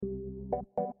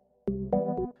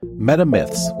Meta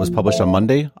Myths was published on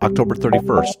Monday, October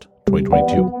 31st,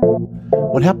 2022.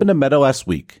 What happened to Meta last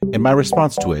week, and my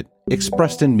response to it,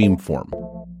 expressed in meme form.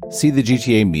 See the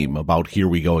GTA meme about here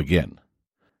we go again.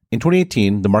 In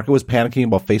 2018, the market was panicking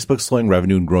about Facebook slowing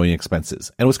revenue and growing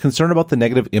expenses, and was concerned about the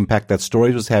negative impact that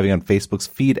Stories was having on Facebook's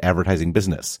feed advertising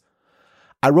business.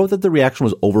 I wrote that the reaction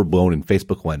was overblown in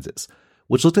Facebook lenses,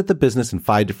 which looked at the business in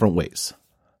 5 different ways.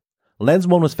 Lens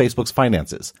 1 was Facebook's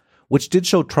finances, which did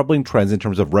show troubling trends in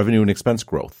terms of revenue and expense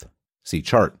growth. See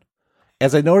chart.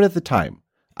 As I noted at the time,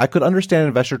 I could understand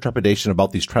investor trepidation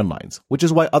about these trend lines, which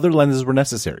is why other lenses were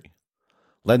necessary.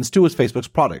 Lens 2 was Facebook's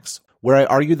products, where I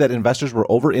argued that investors were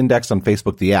over-indexed on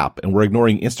Facebook the app and were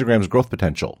ignoring Instagram's growth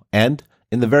potential, and,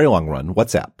 in the very long run,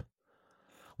 WhatsApp.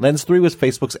 Lens 3 was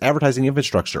Facebook's advertising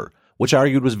infrastructure, which I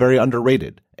argued was very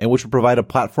underrated, and which would provide a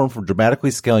platform for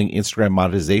dramatically scaling Instagram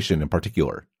monetization in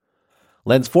particular.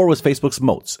 Lens 4 was Facebook's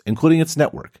moats, including its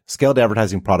network, scaled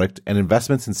advertising product, and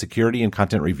investments in security and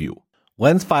content review.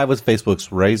 Lens 5 was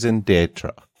Facebook's raison d'etre,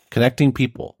 connecting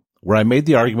people, where I made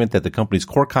the argument that the company's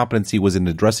core competency was in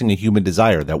addressing a human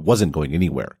desire that wasn't going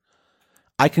anywhere.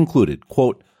 I concluded,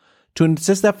 quote, to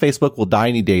insist that Facebook will die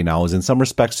any day now is in some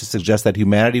respects to suggest that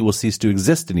humanity will cease to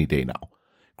exist any day now.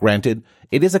 Granted,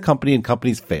 it is a company and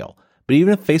companies fail, but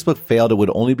even if Facebook failed, it would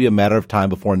only be a matter of time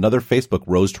before another Facebook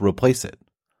rose to replace it.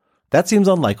 That seems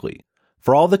unlikely.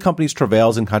 For all the company's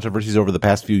travails and controversies over the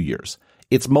past few years,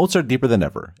 its moats are deeper than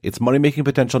ever, its money-making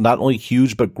potential not only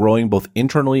huge but growing both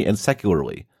internally and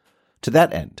secularly. To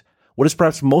that end, what is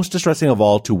perhaps most distressing of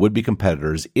all to would-be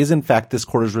competitors is in fact this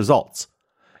quarter's results.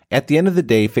 At the end of the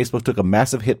day, Facebook took a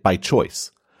massive hit by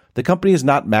choice. The company is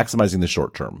not maximizing the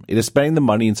short term. It is spending the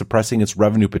money and suppressing its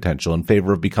revenue potential in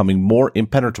favor of becoming more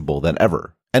impenetrable than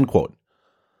ever. End quote.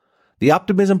 The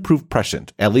optimism proved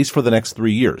prescient, at least for the next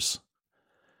 3 years.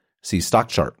 See stock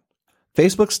chart.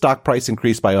 Facebook's stock price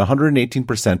increased by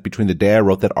 118% between the day I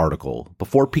wrote that article,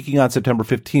 before peaking on September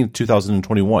 15,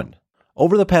 2021.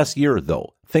 Over the past year,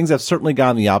 though, things have certainly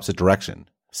gone the opposite direction.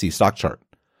 See stock chart.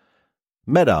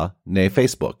 Meta, nay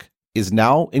Facebook, is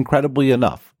now, incredibly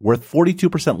enough, worth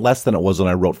 42% less than it was when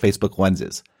I wrote Facebook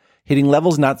Lenses, hitting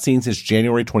levels not seen since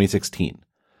January 2016.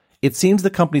 It seems the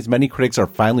company's many critics are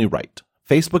finally right.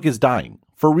 Facebook is dying,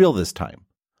 for real this time.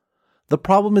 The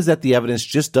problem is that the evidence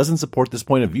just doesn't support this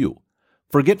point of view.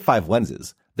 Forget 5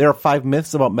 lenses. There are 5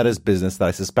 myths about Meta's business that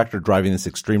I suspect are driving this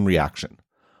extreme reaction.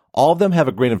 All of them have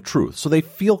a grain of truth, so they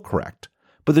feel correct.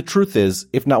 But the truth is,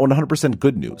 if not 100%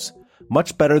 good news,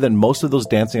 much better than most of those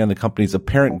dancing on the company's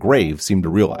apparent grave seem to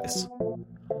realize.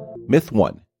 Myth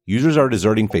 1. Users are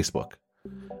deserting Facebook.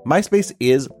 MySpace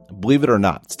is, believe it or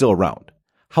not, still around.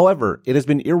 However, it has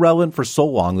been irrelevant for so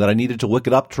long that I needed to look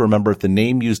it up to remember if the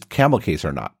name used camel case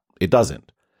or not. It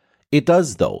doesn't. It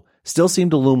does, though, still seem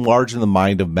to loom large in the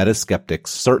mind of meta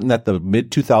skeptics, certain that the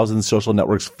mid-2000s social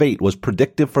network's fate was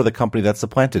predictive for the company that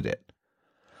supplanted it.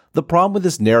 The problem with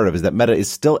this narrative is that Meta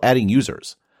is still adding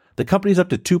users. The company is up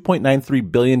to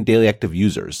 2.93 billion daily active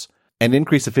users, an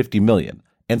increase of 50 million,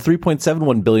 and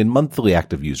 3.71 billion monthly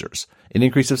active users, an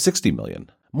increase of 60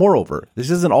 million. Moreover, this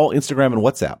isn't all Instagram and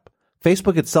WhatsApp.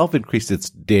 Facebook itself increased its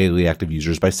daily active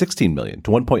users by 16 million to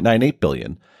 1.98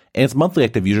 billion, and its monthly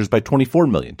active users by 24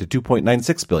 million to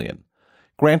 2.96 billion.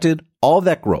 Granted, all of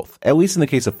that growth, at least in the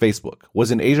case of Facebook, was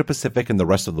in Asia Pacific and the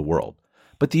rest of the world,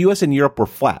 but the US and Europe were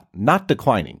flat, not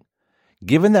declining.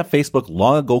 Given that Facebook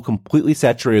long ago completely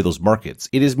saturated those markets,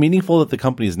 it is meaningful that the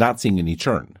company is not seeing any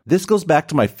churn. This goes back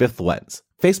to my 5th lens.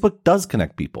 Facebook does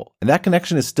connect people, and that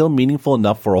connection is still meaningful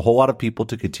enough for a whole lot of people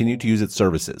to continue to use its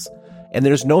services, and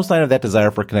there's no sign of that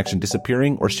desire for connection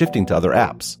disappearing or shifting to other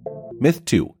apps. Myth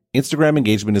 2. Instagram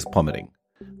engagement is plummeting.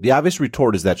 The obvious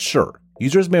retort is that sure,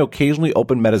 users may occasionally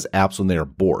open Meta's apps when they are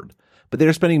bored, but they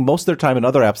are spending most of their time in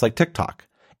other apps like TikTok,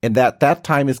 and that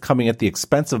time is coming at the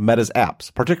expense of Meta's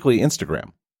apps, particularly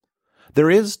Instagram.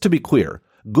 There is, to be clear,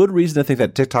 good reason to think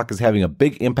that TikTok is having a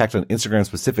big impact on Instagram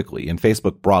specifically and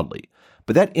Facebook broadly,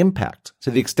 but that impact,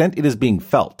 to the extent it is being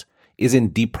felt, is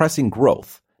in depressing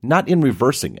growth, not in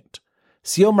reversing it.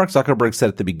 CEO Mark Zuckerberg said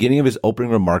at the beginning of his opening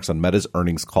remarks on Meta's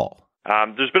earnings call.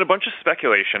 There's been a bunch of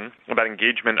speculation about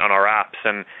engagement on our apps,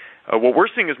 and what we're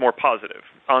seeing is more positive.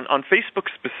 On Facebook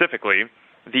specifically,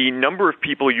 the number of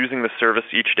people using the service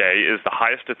each day is the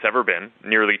highest it's ever been,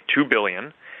 nearly 2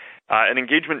 billion, and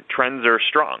engagement trends are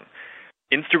strong.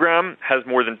 Instagram has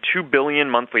more than 2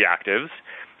 billion monthly actives.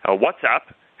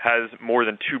 WhatsApp has more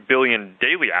than 2 billion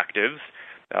daily actives,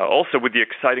 also with the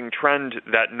exciting trend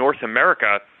that North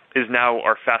America is now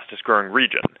our fastest growing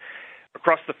region.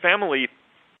 Across the family,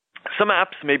 some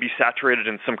apps may be saturated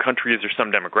in some countries or some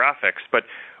demographics, but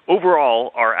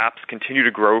overall, our apps continue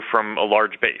to grow from a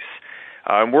large base.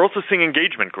 And we're also seeing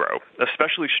engagement grow,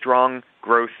 especially strong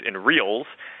growth in Reels.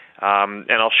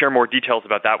 And I'll share more details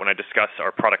about that when I discuss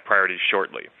our product priorities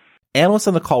shortly. Analysts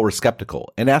on the call were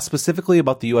skeptical and asked specifically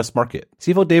about the U.S. market.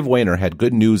 CFO Dave Wehner had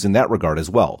good news in that regard as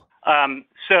well.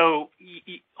 So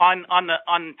on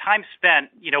time spent,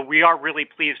 we are really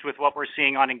pleased with what we're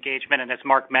seeing on engagement. And as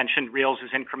Mark mentioned, Reels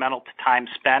is incremental to time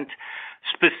spent.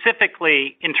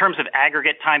 Specifically, in terms of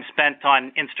aggregate time spent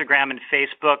on Instagram and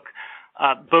Facebook,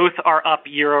 both are up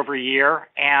year over year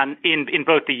and in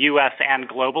both the U.S. and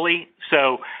globally.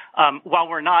 So while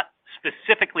we're not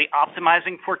specifically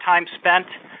optimizing for time spent,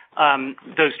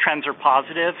 those trends are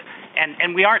positive.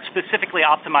 And we aren't specifically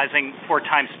optimizing for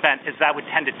time spent, as that would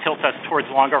tend to tilt us towards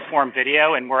longer form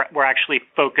video. And we're actually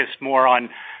focused more on,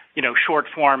 short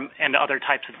form and other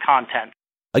types of content.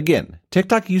 Again,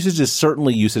 TikTok usage is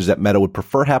certainly usage that Meta would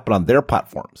prefer happen on their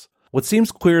platforms. What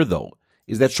seems clear, though,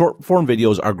 is that short-form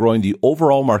videos are growing the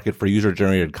overall market for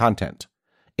user-generated content.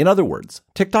 In other words,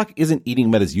 TikTok isn't eating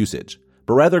Meta's usage,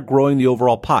 but rather growing the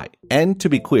overall pie. And to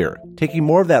be clear, taking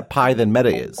more of that pie than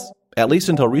Meta is, at least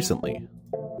until recently.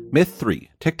 Myth 3.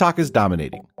 TikTok is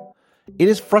dominating. It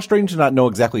is frustrating to not know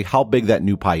exactly how big that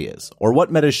new pie is, or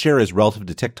what Meta's share is relative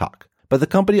to TikTok. But the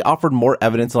company offered more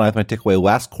evidence in Laugh My Takeaway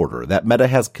last quarter that Meta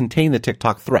has contained the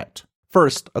TikTok threat.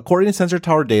 First, according to Sensor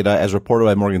Tower data as reported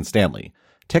by Morgan Stanley,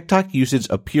 TikTok usage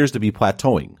appears to be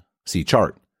plateauing. See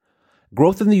chart.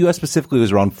 Growth in the US specifically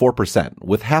was around 4%,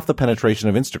 with half the penetration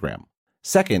of Instagram.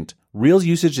 Second, Reels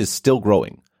usage is still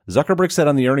growing. Zuckerberg said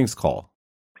on the earnings call,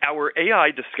 "Our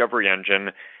AI discovery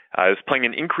engine is playing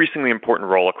an increasingly important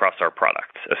role across our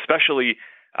products, especially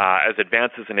as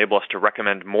advances enable us to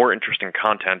recommend more interesting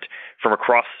content from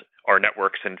across our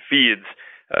networks and feeds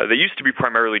that used to be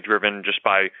primarily driven just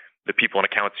by the people and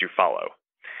accounts you follow.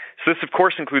 So this, of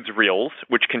course, includes Reels,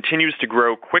 which continues to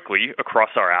grow quickly across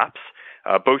our apps,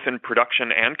 both in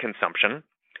production and consumption.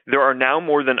 There are now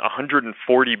more than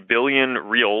 140 billion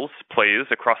Reels plays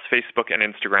across Facebook and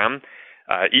Instagram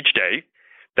each day.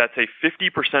 That's a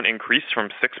 50% increase from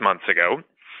 6 months ago.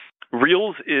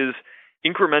 Reels is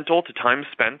incremental to time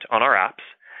spent on our apps.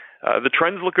 The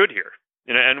trends look good here,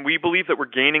 and we believe that we're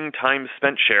gaining time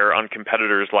spent share on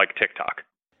competitors like TikTok."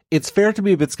 It's fair to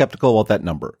be a bit skeptical about that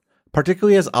number,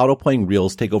 particularly as auto-playing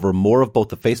Reels take over more of both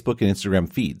the Facebook and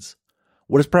Instagram feeds.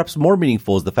 What is perhaps more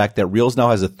meaningful is the fact that Reels now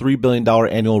has a $3 billion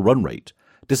annual run rate,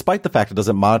 despite the fact it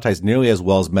doesn't monetize nearly as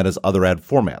well as Meta's other ad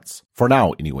formats. For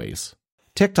now, anyways.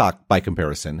 TikTok, by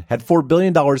comparison, had $4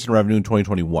 billion in revenue in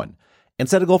 2021 and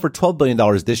set a goal for $12 billion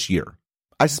this year.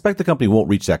 I suspect the company won't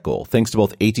reach that goal, thanks to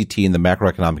both ATT and the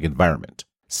macroeconomic environment.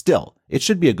 Still, it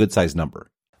should be a good-sized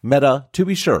number. Meta, to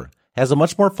be sure, has a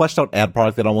much more fleshed-out ad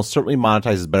product that almost certainly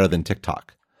monetizes better than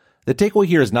TikTok. The takeaway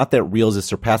here is not that Reels is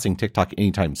surpassing TikTok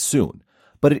anytime soon,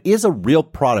 but it is a real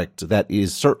product that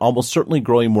is almost certainly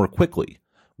growing more quickly,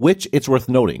 which, it's worth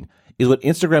noting, is what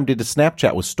Instagram did to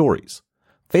Snapchat with Stories.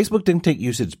 Facebook didn't take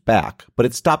usage back, but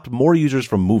it stopped more users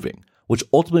from moving, which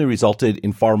ultimately resulted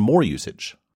in far more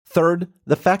usage. Third,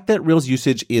 the fact that Reels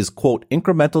usage is, quote,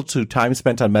 incremental to time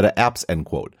spent on Meta apps, end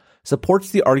quote,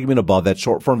 supports the argument above that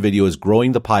short-form video is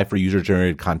growing the pie for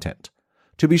user-generated content.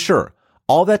 To be sure,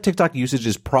 all that TikTok usage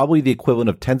is probably the equivalent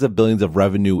of tens of billions of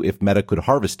revenue if Meta could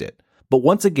harvest it. But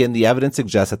once again, the evidence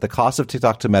suggests that the cost of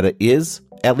TikTok to Meta is,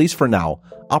 at least for now,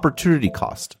 opportunity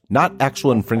cost, not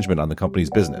actual infringement on the company's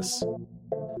business.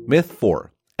 Myth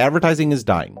 4. Advertising is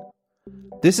dying.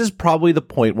 This is probably the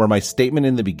point where my statement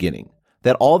in the beginning,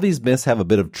 that all these myths have a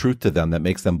bit of truth to them that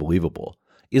makes them believable,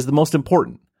 is the most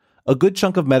important. A good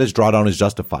chunk of Meta's drawdown is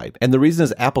justified, and the reason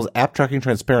is Apple's App Tracking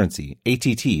Transparency,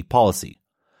 ATT, policy.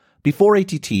 Before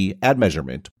ATT, ad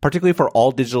measurement, particularly for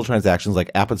all digital transactions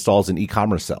like app installs and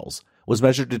e-commerce sales, was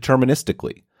measured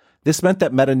deterministically. This meant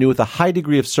that Meta knew with a high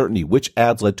degree of certainty which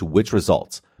ads led to which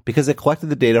results, because it collected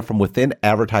the data from within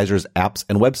advertisers' apps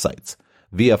and websites,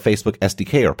 via Facebook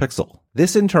SDK or Pixel.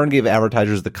 This in turn gave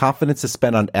advertisers the confidence to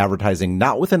spend on advertising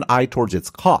not with an eye towards its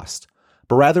cost,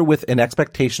 but rather with an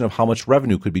expectation of how much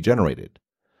revenue could be generated.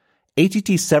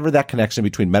 ATT severed that connection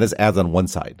between Meta's ads on one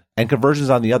side and conversions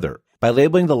on the other by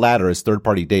labeling the latter as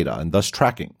third-party data and thus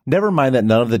tracking. Never mind that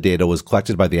none of the data was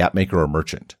collected by the app maker or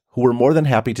merchant, who were more than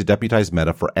happy to deputize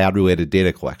Meta for ad-related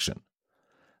data collection.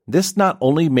 This not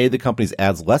only made the company's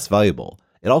ads less valuable,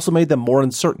 it also made them more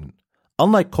uncertain.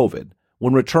 Unlike COVID,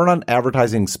 when return on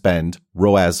advertising spend,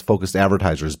 ROAS-focused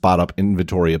advertisers bought up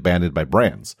inventory abandoned by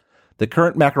brands, the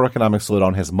current macroeconomic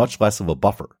slowdown has much less of a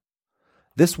buffer.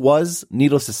 This was,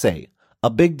 needless to say, a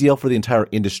big deal for the entire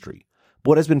industry. But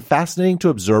what has been fascinating to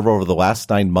observe over the last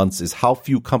 9 months is how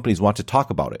few companies want to talk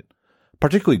about it,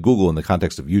 particularly Google in the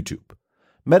context of YouTube.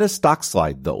 Meta's stock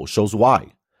slide, though, shows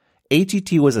why.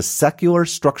 ATT was a secular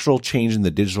structural change in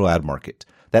the digital ad market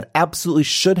that absolutely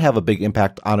should have a big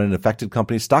impact on an affected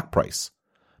company's stock price.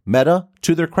 Meta,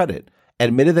 to their credit,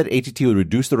 admitted that ATT would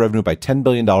reduce the revenue by $10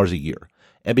 billion a year.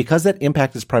 And because that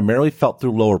impact is primarily felt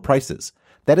through lower prices,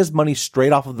 that is money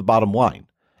straight off of the bottom line.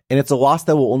 And it's a loss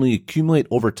that will only accumulate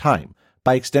over time,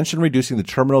 by extension reducing the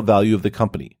terminal value of the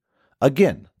company.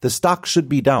 Again, the stock should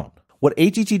be down. What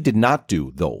ATT did not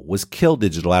do, though, was kill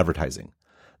digital advertising.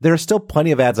 There are still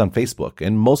plenty of ads on Facebook,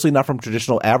 and mostly not from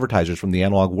traditional advertisers from the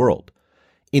analog world.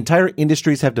 Entire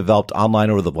industries have developed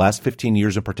online over the last 15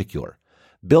 years in particular,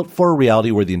 built for a reality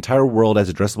where the entire world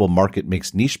as addressable market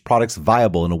makes niche products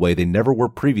viable in a way they never were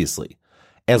previously,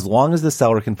 as long as the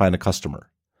seller can find a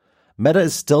customer. Meta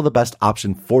is still the best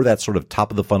option for that sort of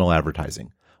top-of-the-funnel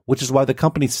advertising, which is why the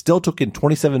company still took in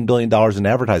 $27 billion in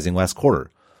advertising last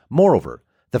quarter. Moreover,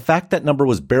 the fact that number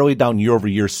was barely down year over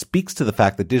year speaks to the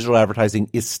fact that digital advertising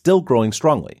is still growing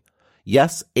strongly.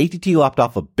 Yes, ATT lopped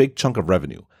off a big chunk of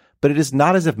revenue, but it is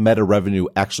not as if Meta revenue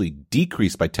actually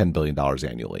decreased by $10 billion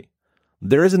annually.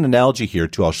 There is an analogy here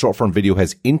to how short-form video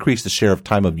has increased the share of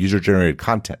time of user-generated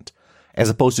content, as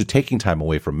opposed to taking time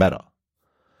away from Meta.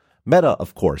 Meta,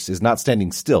 of course, is not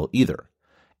standing still either.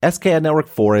 SKAdNetwork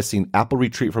 4 has seen Apple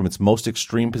retreat from its most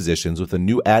extreme positions with a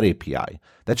new ad API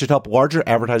that should help larger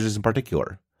advertisers in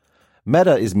particular.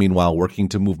 Meta is meanwhile working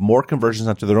to move more conversions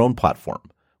onto their own platform,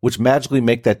 which magically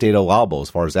make that data allowable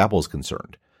as far as Apple is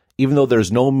concerned, even though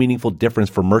there's no meaningful difference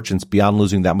for merchants beyond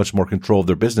losing that much more control of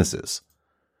their businesses.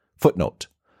 Footnote.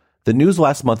 The news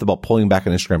last month about pulling back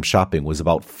on Instagram shopping was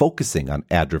about focusing on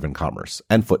ad-driven commerce,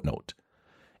 end footnote.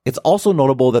 It's also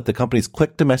notable that the company's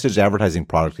click-to-message advertising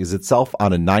product is itself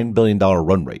on a $9 billion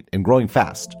run rate and growing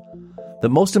fast. The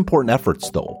most important efforts,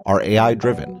 though, are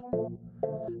AI-driven.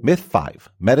 Myth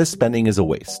 5. Meta's spending is a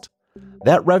waste.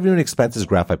 That revenue and expenses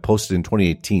graph I posted in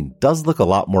 2018 does look a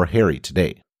lot more hairy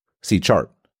today. See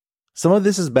chart. Some of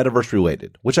this is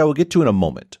metaverse-related, which I will get to in a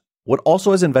moment. What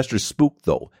also has investors spooked,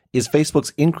 though, is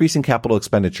Facebook's increasing capital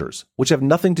expenditures, which have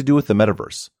nothing to do with the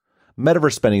metaverse.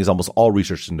 Metaverse spending is almost all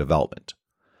research and development.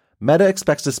 Meta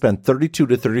expects to spend $32 to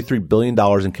 $33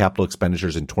 billion in capital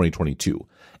expenditures in 2022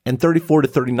 and $34 to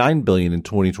 $39 billion in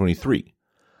 2023.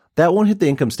 That won't hit the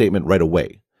income statement right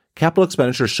away. Capital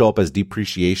expenditures show up as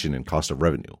depreciation and cost of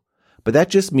revenue. But that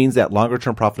just means that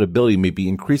longer-term profitability may be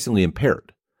increasingly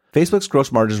impaired. Facebook's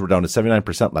gross margins were down to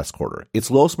 79% last quarter,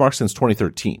 its lowest mark since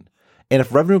 2013. And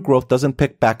if revenue growth doesn't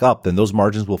pick back up, then those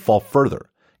margins will fall further,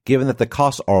 given that the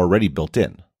costs are already built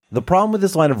in. The problem with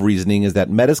this line of reasoning is that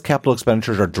Meta's capital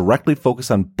expenditures are directly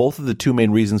focused on both of the two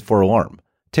main reasons for alarm,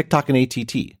 TikTok and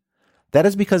ATT. That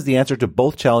is because the answer to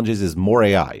both challenges is more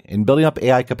AI, and building up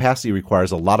AI capacity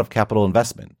requires a lot of capital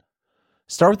investment.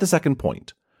 Start with the second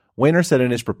point. Wehner said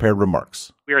in his prepared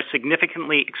remarks, "We are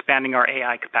significantly expanding our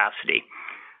AI capacity.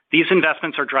 These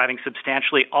investments are driving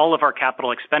substantially all of our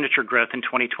capital expenditure growth in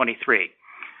 2023.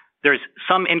 There's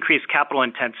some increased capital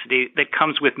intensity that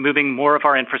comes with moving more of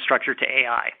our infrastructure to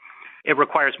AI. It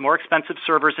requires more expensive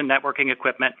servers and networking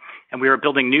equipment, and we are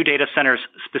building new data centers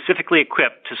specifically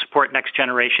equipped to support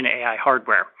next-generation AI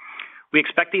hardware. We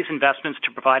expect these investments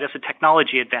to provide us a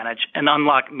technology advantage and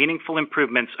unlock meaningful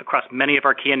improvements across many of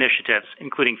our key initiatives,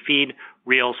 including Feed,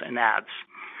 Reels, and Ads.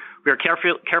 We are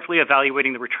carefully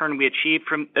evaluating the return we achieve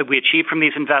from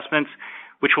these investments,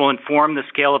 which will inform the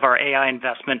scale of our AI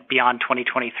investment beyond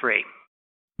 2023.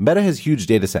 Meta has huge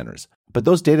data centers, but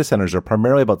those data centers are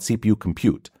primarily about CPU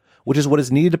compute, which is what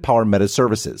is needed to power Meta's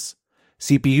services.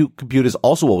 CPU compute is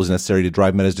also what was necessary to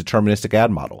drive Meta's deterministic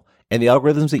ad model and the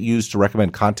algorithms it used to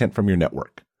recommend content from your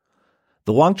network.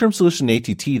 The long-term solution in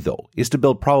ATT, though, is to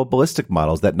build probabilistic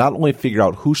models that not only figure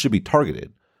out who should be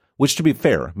targeted, which, to be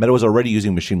fair, Meta was already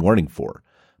using machine learning for,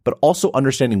 but also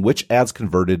understanding which ads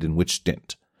converted and which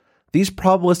didn't. These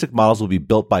probabilistic models will be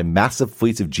built by massive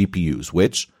fleets of GPUs,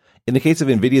 which, in the case of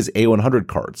NVIDIA's A100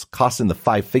 cards, cost in the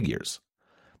 5 figures.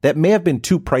 That may have been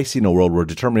too pricey in a world where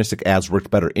deterministic ads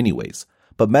worked better anyways,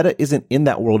 but Meta isn't in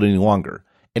that world any longer,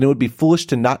 and it would be foolish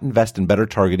to not invest in better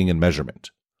targeting and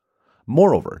measurement.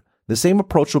 Moreover, the same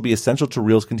approach will be essential to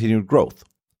Reel's continued growth.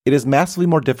 It is massively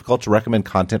more difficult to recommend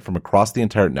content from across the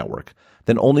entire network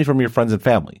than only from your friends and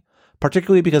family,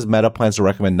 particularly because Meta plans to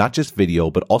recommend not just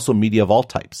video, but also media of all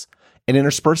types, and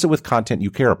intersperse it with content you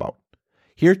care about.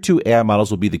 Here too, AI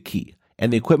models will be the key,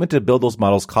 and the equipment to build those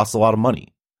models costs a lot of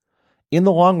money. In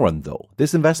the long run, though,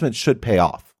 this investment should pay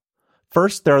off.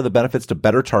 First, there are the benefits to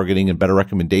better targeting and better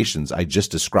recommendations I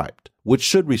just described, which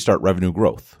should restart revenue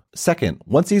growth. Second,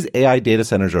 once these AI data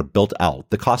centers are built out,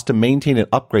 the cost to maintain and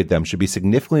upgrade them should be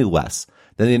significantly less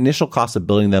than the initial cost of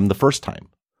building them the first time.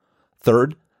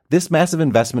 Third, This massive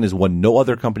investment is one no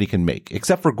other company can make,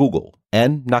 except for Google,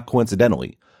 and, not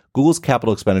coincidentally, Google's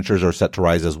capital expenditures are set to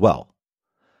rise as well.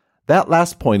 That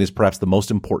last point is perhaps the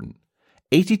most important.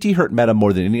 ATT hurt Meta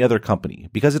more than any other company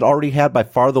because it already had by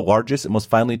far the largest and most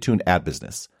finely tuned ad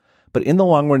business. But in the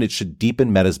long run, it should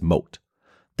deepen Meta's moat.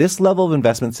 This level of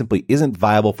investment simply isn't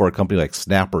viable for a company like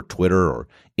Snap or Twitter or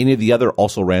any of the other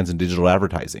also-rans in digital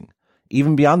advertising,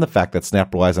 even beyond the fact that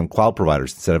Snap relies on cloud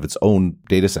providers instead of its own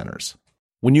data centers.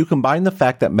 When you combine the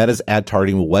fact that Meta's ad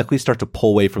targeting will likely start to pull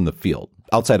away from the field,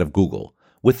 outside of Google,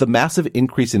 with the massive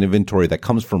increase in inventory that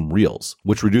comes from Reels,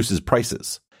 which reduces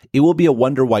prices, it will be a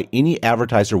wonder why any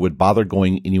advertiser would bother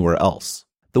going anywhere else.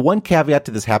 The one caveat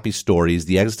to this happy story is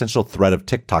the existential threat of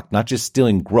TikTok not just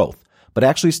stealing growth, but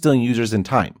actually stealing users in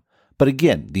time. But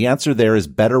again, the answer there is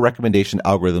better recommendation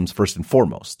algorithms first and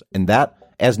foremost, and that,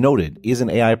 as noted, is an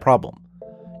AI problem.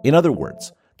 In other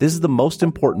words, this is the most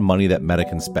important money that Meta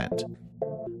can spend.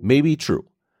 Maybe true.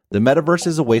 The metaverse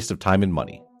is a waste of time and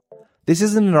money. This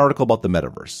isn't an article about the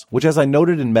metaverse, which, as I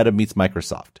noted in Meta Meets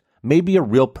Microsoft, may be a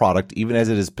real product even as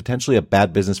it is potentially a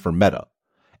bad business for Meta.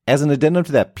 As an addendum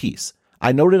to that piece,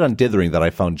 I noted on Dithering that I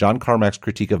found John Carmack's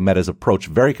critique of Meta's approach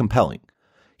very compelling.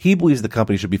 He believes the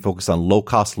company should be focused on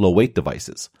low-cost, low-weight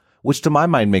devices, which to my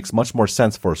mind makes much more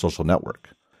sense for a social network.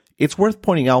 It's worth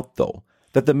pointing out, though,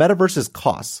 that the metaverse's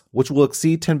costs, which will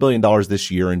exceed $10 billion this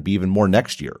year and be even more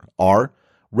next year, are,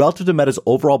 relative to Meta's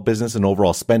overall business and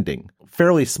overall spending,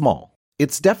 fairly small.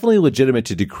 It's definitely legitimate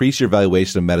to decrease your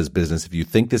valuation of Meta's business if you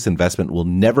think this investment will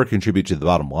never contribute to the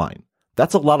bottom line.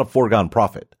 That's a lot of foregone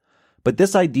profit. But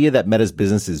this idea that Meta's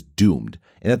business is doomed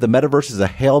and that the metaverse is a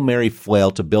Hail Mary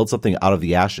flail to build something out of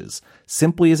the ashes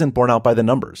simply isn't borne out by the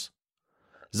numbers.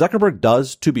 Zuckerberg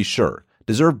does, to be sure,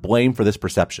 deserve blame for this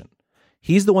perception.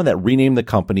 He's the one that renamed the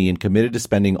company and committed to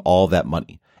spending all of that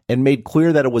money, and made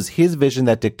clear that it was his vision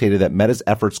that dictated that Meta's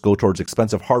efforts go towards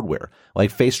expensive hardware, like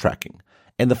face tracking,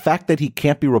 and the fact that he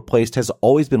can't be replaced has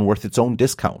always been worth its own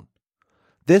discount.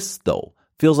 This, though,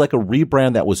 feels like a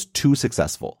rebrand that was too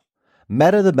successful.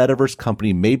 Meta, the metaverse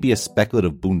company, may be a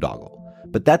speculative boondoggle,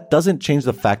 but that doesn't change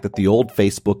the fact that the old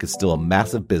Facebook is still a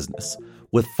massive business,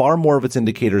 with far more of its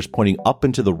indicators pointing up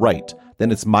and to the right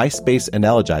than its MySpace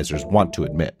analogizers want to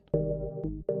admit.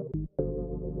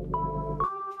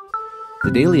 The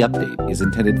daily update is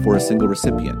intended for a single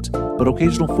recipient, but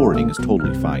occasional forwarding is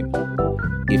totally fine.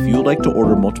 If you would like to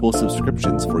order multiple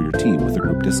subscriptions for your team with a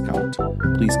group discount,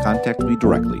 please contact me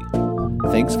directly.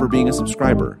 Thanks for being a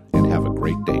subscriber, and have a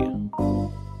great day.